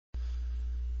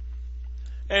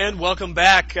And welcome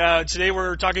back. Today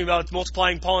we're talking about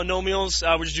multiplying polynomials.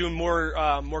 We're just doing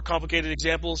more complicated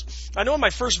examples. I know in my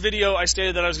first video I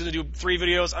stated that I was going to do 3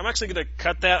 videos. I'm actually going to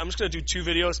cut that. I'm just going to do 2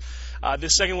 videos.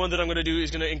 This second one that I'm going to do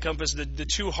is going to encompass the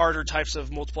 2 harder types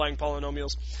of multiplying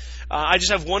polynomials. I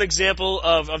just have one example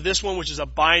of this one, which is a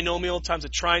binomial times a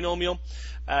trinomial.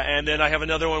 And then I have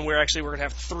another one where actually we're going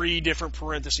to have 3 different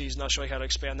parentheses, and I'll show you how to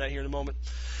expand that here in a moment.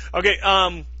 Okay.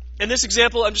 In this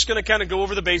example, I'm just going to kind of go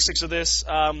over the basics of this,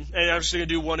 and I'm just going to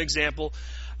do one example.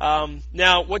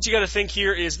 Now, what you got to think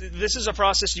here is this is a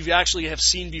process you actually have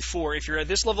seen before. If you're at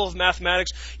this level of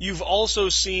mathematics, you've also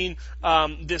seen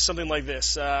something like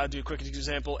this. I'll do a quick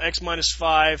example: x minus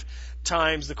 5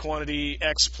 times the quantity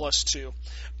x plus 2.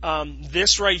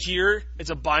 This right here, it's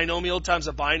a binomial times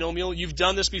a binomial. You've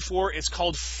done this before. It's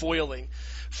called foiling.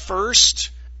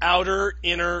 First, outer,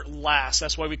 inner, last.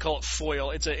 That's why we call it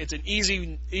FOIL. It's an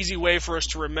easy way for us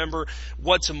to remember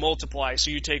what to multiply.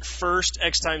 So you take first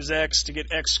x times x to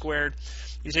get x squared.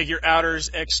 You take your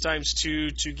outers x times 2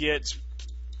 to get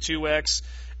 2x.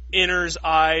 Inners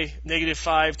I, negative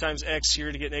 5 times x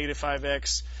here to get negative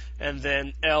 5x. And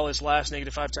then L is last,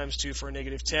 negative 5 times 2 for a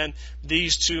negative 10.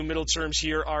 These 2 middle terms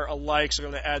here are alike, so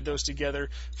we're going to add those together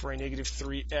for a negative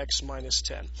 3x minus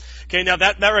 10. Okay, now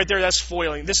that right there, that's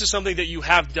foiling. This is something that you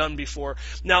have done before.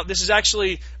 Now, this is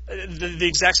actually the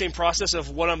exact same process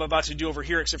of what I'm about to do over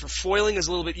here, except for foiling is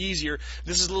a little bit easier.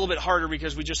 This is a little bit harder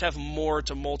because we just have more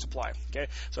to multiply. Okay,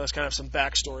 so that's kind of some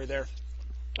backstory there.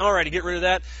 All right, to get rid of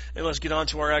that, and let's get on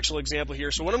to our actual example here.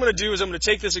 So what I'm going to do is I'm going to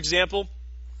take this example,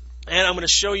 and I'm going to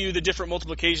show you the different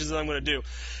multiplications that I'm going to do.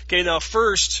 Okay, now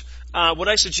first, what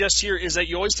I suggest here is that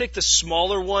you always take the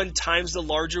smaller one times the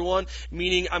larger one,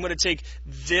 meaning I'm going to take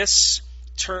this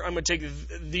term, I'm going to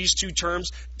take these 2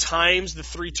 terms times the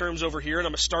 3 terms over here, and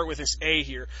I'm going to start with this a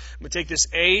here. I'm going to take this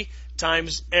a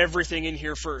times everything in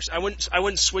here first. I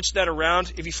wouldn't switch that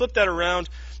around. If you flip that around,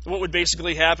 what would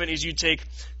basically happen is you take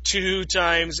 2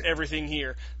 times everything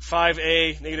here,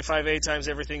 5a, negative 5a times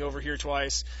everything over here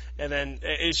twice, and then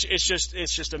it's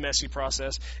just a messy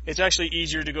process. It's actually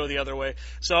easier to go the other way.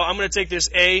 So I'm going to take this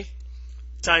a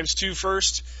times 2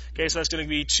 first. Okay, so that's going to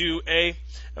be 2a. I'm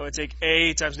going to take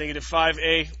a times negative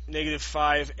 5a, negative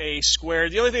 5a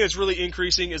squared. The only thing that's really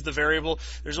increasing is the variable.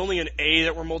 There's only an a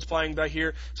that we're multiplying by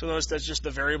here, so notice that's just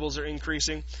the variables are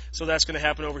increasing. So that's going to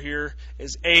happen over here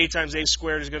is a times a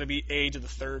squared is going to be a to the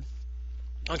 3rd.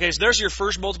 Okay, so there's your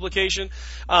first multiplication.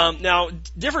 Now,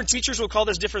 different teachers will call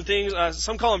this different things.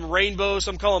 Some call them rainbows,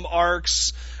 some call them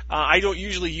arcs. I don't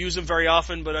usually use them very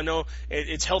often, but I know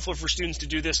it's helpful for students to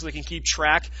do this so they can keep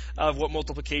track of what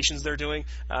multiplications they're doing.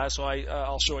 So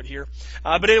I'll show it here.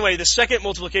 But anyway, the second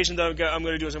multiplication that I'm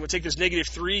going to do is I'm going to take this negative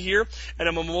 3 here, and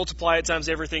I'm going to multiply it times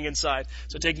everything inside.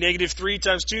 So take negative 3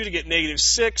 times 2 to get negative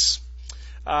 6.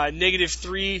 Negative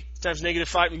 3 times negative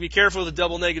 5. Be careful with the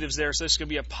double negatives there. So this is going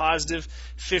to be a positive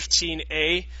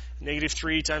 15a. Negative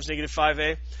 3 times negative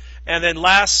 5a. And then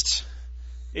last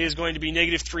is going to be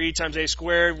negative 3 times a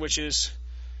squared, which is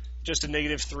just a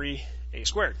negative 3a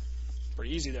squared.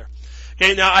 Pretty easy there.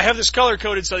 Okay, now I have this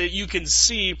color-coded so that you can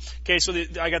see. Okay, so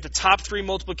I got the top 3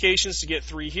 multiplications to get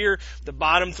 3 here, the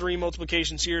bottom 3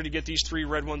 multiplications here to get these 3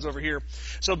 red ones over here.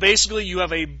 So basically, you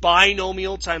have a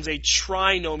binomial times a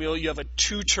trinomial. You have a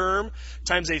 2-term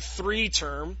times a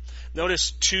 3-term.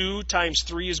 Notice 2 times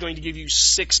 3 is going to give you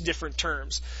 6 different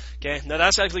terms. Okay, now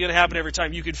that's actually going to happen every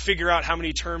time. You could figure out how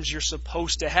many terms you're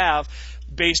supposed to have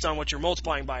based on what you're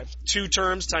multiplying by. 2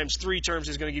 terms times 3 terms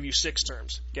is going to give you 6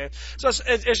 terms. Okay, so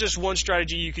it's just one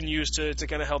strategy you can use to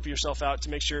kind of help yourself out to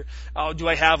make sure, do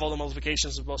I have all the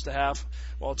multiplications I'm supposed to have?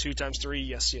 Well, 2 times 3,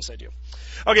 yes, I do.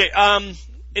 Okay,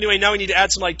 anyway, now we need to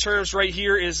add some like terms. Right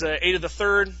here is a to the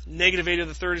 3rd. Negative a to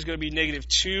the 3rd is going to be negative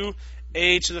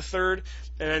 2a to the 3rd.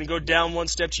 And then go down one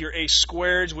step to your a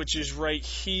squareds, which is right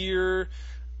here.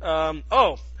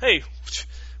 Oh, hey,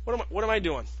 what am I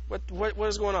doing? What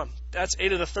is going on? That's a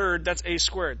to the 3rd. That's a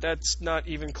squared. That's not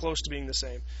even close to being the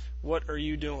same. What are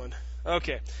you doing?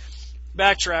 Okay,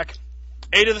 backtrack.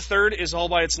 A to the 3rd is all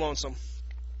by its lonesome.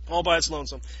 All by its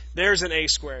lonesome. There's an a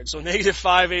squared. So negative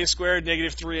 5a squared,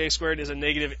 negative 3a squared is a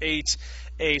negative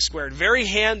 8a squared. Very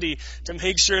handy to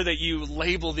make sure that you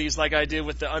label these like I did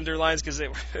with the underlines, because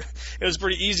it was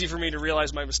pretty easy for me to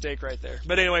realize my mistake right there.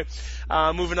 But anyway,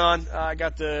 moving on. I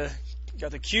got the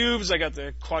cubes, I got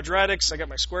the quadratics, I got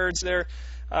my squareds there.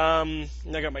 And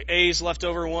I got my a's left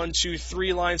over. 1, 2,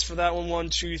 3 lines for that one. 1,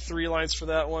 2, 3 lines for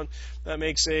that one. That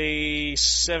makes a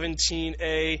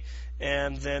 17a.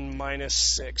 And then minus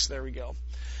 6. There we go.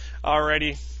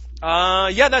 Alrighty.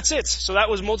 Yeah, that's it. So that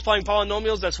was multiplying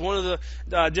polynomials. That's one of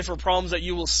the different problems that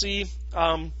you will see.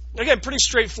 Again, pretty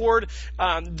straightforward.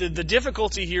 The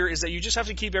difficulty here is that you just have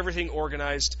to keep everything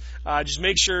organized. Just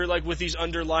make sure, like with these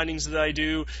underlinings that I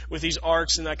do, with these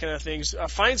arcs and that kind of things,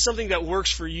 find something that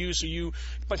works for you so you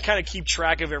kind of keep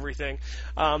track of everything.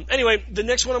 Anyway, the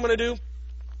next one I'm going to do,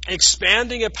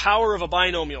 expanding a power of a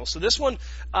binomial. So this one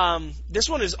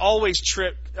is always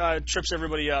trips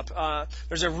everybody up.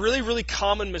 There's a really, really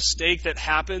common mistake that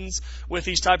happens with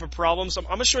these type of problems. So I'm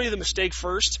going to show you the mistake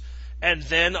first, and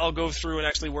then I'll go through and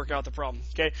actually work out the problem.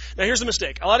 Okay. Now here's the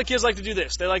mistake. A lot of kids like to do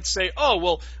this. They like to say, "Oh,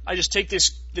 well, I just take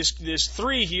this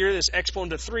 3 here, this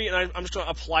exponent of 3, and I'm just going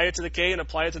to apply it to the k and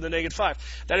apply it to the -5."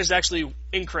 That is actually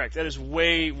incorrect. That is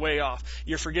way, way off.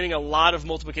 You're forgetting a lot of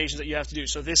multiplications that you have to do.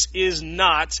 So this is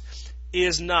not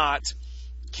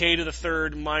k to the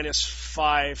third minus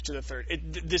 5 to the third.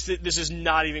 This is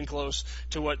not even close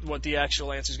to what the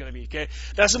actual answer is going to be. Okay,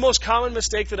 that's the most common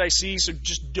mistake that I see. So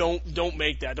just don't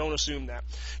make that. Don't assume that.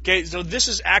 Okay, so this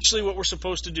is actually what we're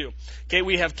supposed to do. Okay,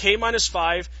 we have k minus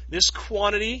 5. This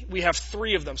quantity, we have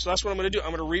 3 of them. So that's what I'm going to do.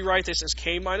 I'm going to rewrite this as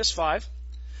k minus 5,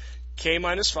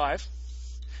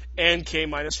 and k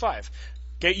minus 5.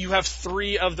 Okay, you have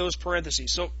 3 of those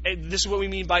parentheses. So this is what we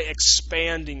mean by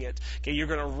expanding it. Okay, you're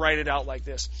going to write it out like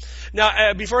this.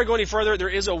 Now, before I go any further, there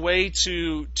is a way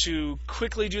to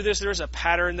quickly do this. There is a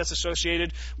pattern that's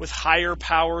associated with higher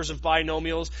powers of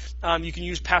binomials. You can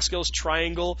use Pascal's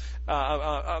triangle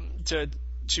to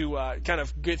kind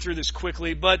of get through this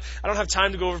quickly, but I don't have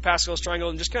time to go over Pascal's triangle.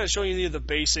 I'm just kind of showing you the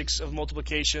basics of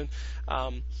multiplication.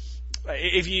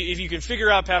 If you can figure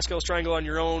out Pascal's triangle on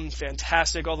your own,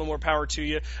 fantastic, all the more power to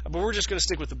you. But we're just going to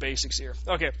stick with the basics here.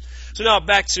 Okay, so now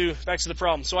back to the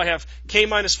problem. So I have k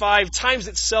minus 5 times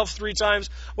itself 3 times.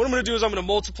 What I'm going to do is I'm going to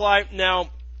multiply. Now,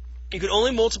 you can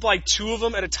only multiply 2 of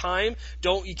them at a time.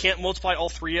 You can't multiply all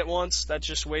 3 at once. That's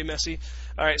just way messy.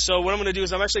 All right, so what I'm going to do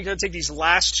is I'm actually going to take these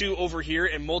last 2 over here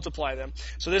and multiply them.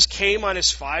 So this k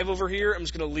minus 5 over here, I'm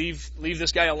just going to leave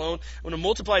this guy alone. I'm going to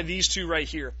multiply these 2 right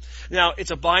here. Now,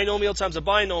 it's a binomial times a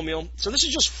binomial, so this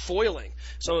is just foiling.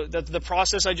 So the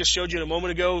process I just showed you a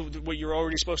moment ago, what you're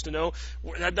already supposed to know,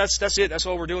 that's it. That's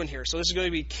what we're doing here. So this is going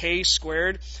to be k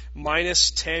squared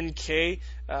minus 10k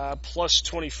plus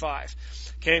 25.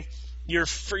 Okay, your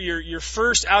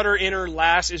first, outer, inner,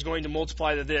 last is going to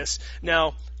multiply to this.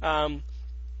 Now,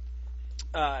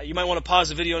 you might want to pause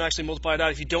the video and actually multiply it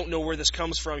out. If you don't know where this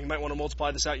comes from, you might want to multiply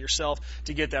this out yourself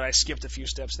to get that. I skipped a few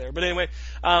steps there. But anyway,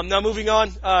 now moving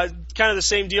on, kind of the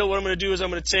same deal. What I'm going to do is I'm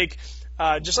going to take,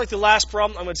 just like the last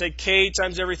problem, I'm going to take k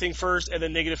times everything first and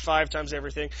then -5 times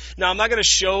everything. Now, I'm not going to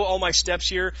show all my steps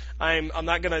here. I'm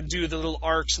not going to do the little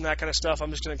arcs and that kind of stuff.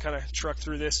 I'm just going to kind of truck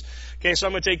through this. Okay, so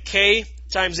I'm going to take k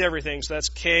times everything. So that's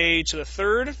k to the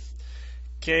third,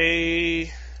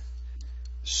 k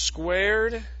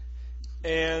squared,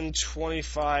 and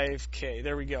 25k.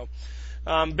 There we go.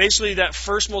 Basically, that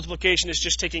first multiplication is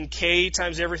just taking k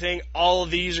times everything. All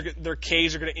of these, their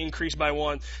k's are going to increase by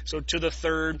 1. So to the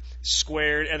third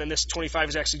squared, and then this 25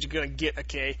 is actually going to get a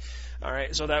k. All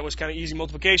right, so that was kind of easy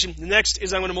multiplication. The next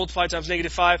is I'm going to multiply times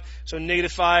 -5. So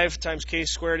 -5 times k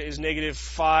squared is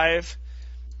 -5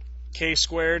 k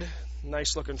squared.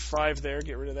 Nice looking 5 there.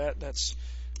 Get rid of that. That's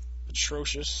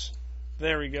atrocious.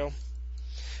 There we go.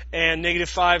 And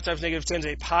 -5 times -10 is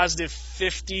a positive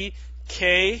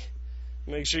 50k.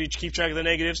 Make sure you keep track of the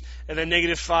negatives. And then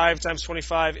 -5 times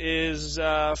 25 is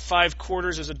 5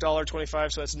 quarters is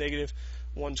 $1.25, so that's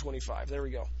 -125. There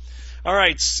we go. All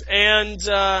right, and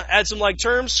add some like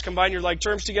terms. Combine your like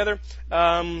terms together.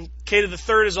 K to the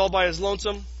third is all by its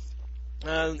lonesome.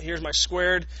 Here's my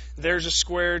squared. There's a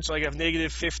squared, so I have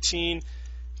 -15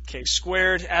 k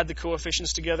squared. Add the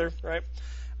coefficients together, right?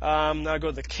 Now I go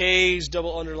to the k's,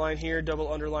 double underline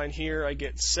here. I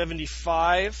get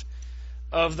 75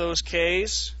 of those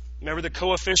k's. Remember, the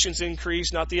coefficients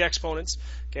increase, not the exponents.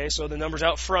 Okay, so the numbers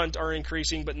out front are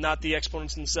increasing, but not the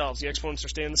exponents themselves. The exponents are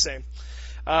staying the same.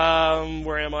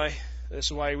 Where am I? This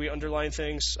is why we underline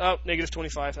things. Oh,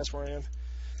 -25. That's where I am.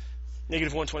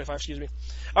 -125, excuse me.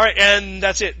 All right, and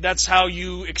that's it. That's how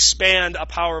you expand a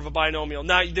power of a binomial.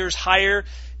 Now, there's higher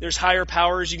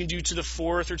powers you can do to the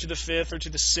 4th or to the 5th or to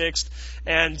the 6th,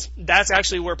 and that's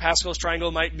actually where Pascal's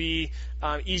triangle might be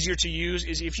easier to use,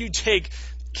 is if you take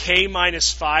k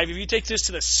minus 5, if you take this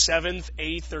to the 7th,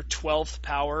 8th, or 12th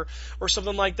power or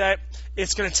something like that,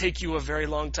 it's going to take you a very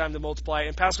long time to multiply.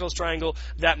 In Pascal's triangle,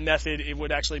 that method, it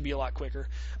would actually be a lot quicker.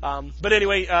 But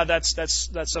anyway, that's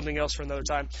something else for another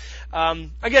time.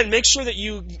 Again, make sure that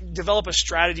you develop a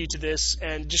strategy to this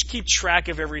and just keep track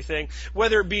of everything,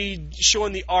 whether it be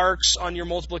showing the arcs on your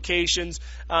multiplications.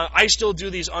 I still do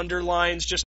these underlines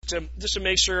just to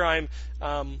make sure I'm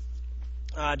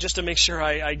just to make sure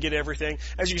I get everything.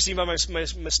 As you can see by my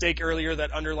mistake earlier,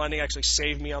 that underlining actually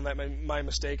saved me on that my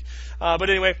mistake. But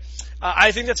anyway,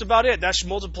 I think that's about it. That's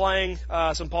multiplying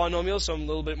some polynomials, some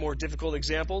little bit more difficult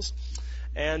examples.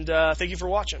 And thank you for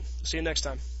watching. See you next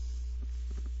time.